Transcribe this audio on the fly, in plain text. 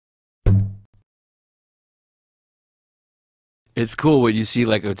It's cool when you see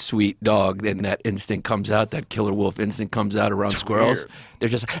like a sweet dog and that instinct comes out, that killer wolf instinct comes out around squirrels. Weird. They're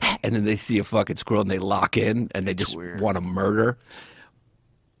just like, and then they see a fucking squirrel and they lock in and they just want to murder.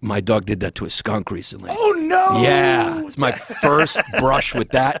 My dog did that to a skunk recently. Oh, no! Yeah. It's my first brush with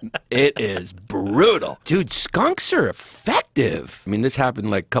that. It is brutal. Dude, skunks are effective. I mean, this happened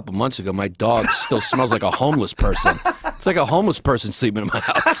like a couple months ago. My dog still smells like a homeless person. It's like a homeless person sleeping in my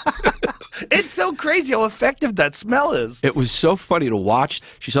house. It's so crazy how effective that smell is. It was so funny to watch.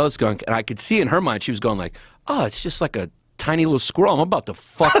 She saw the skunk, and I could see in her mind, she was going like, oh, it's just like a tiny little squirrel. I'm about to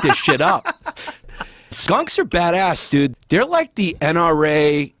fuck this shit up. Skunks are badass, dude. They're like the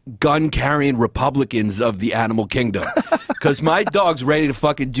NRA gun-carrying Republicans of the animal kingdom. Because my dog's ready to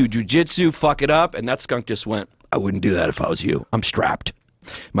fucking do jujitsu, fuck it up, and that skunk just went, I wouldn't do that if I was you. I'm strapped.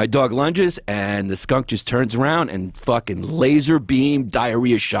 My dog lunges, and the skunk just turns around and fucking laser beam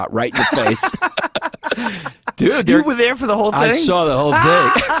diarrhea shot right in your face. Dude, you were there for the whole thing? I saw the whole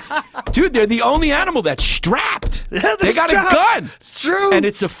thing. Dude, they're the only animal that's strapped. Yeah, they got a gun. It's true. And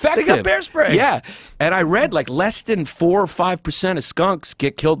it's effective. They got bear spray. Yeah. And I read like less than 4 or 5% of skunks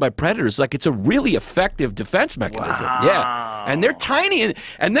get killed by predators. Like it's a really effective defense mechanism. Wow. Yeah. And they're tiny.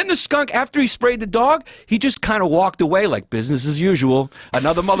 And then the skunk, after he sprayed the dog, he just kind of walked away like business as usual.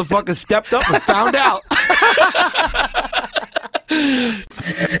 Another motherfucker stepped up and found out.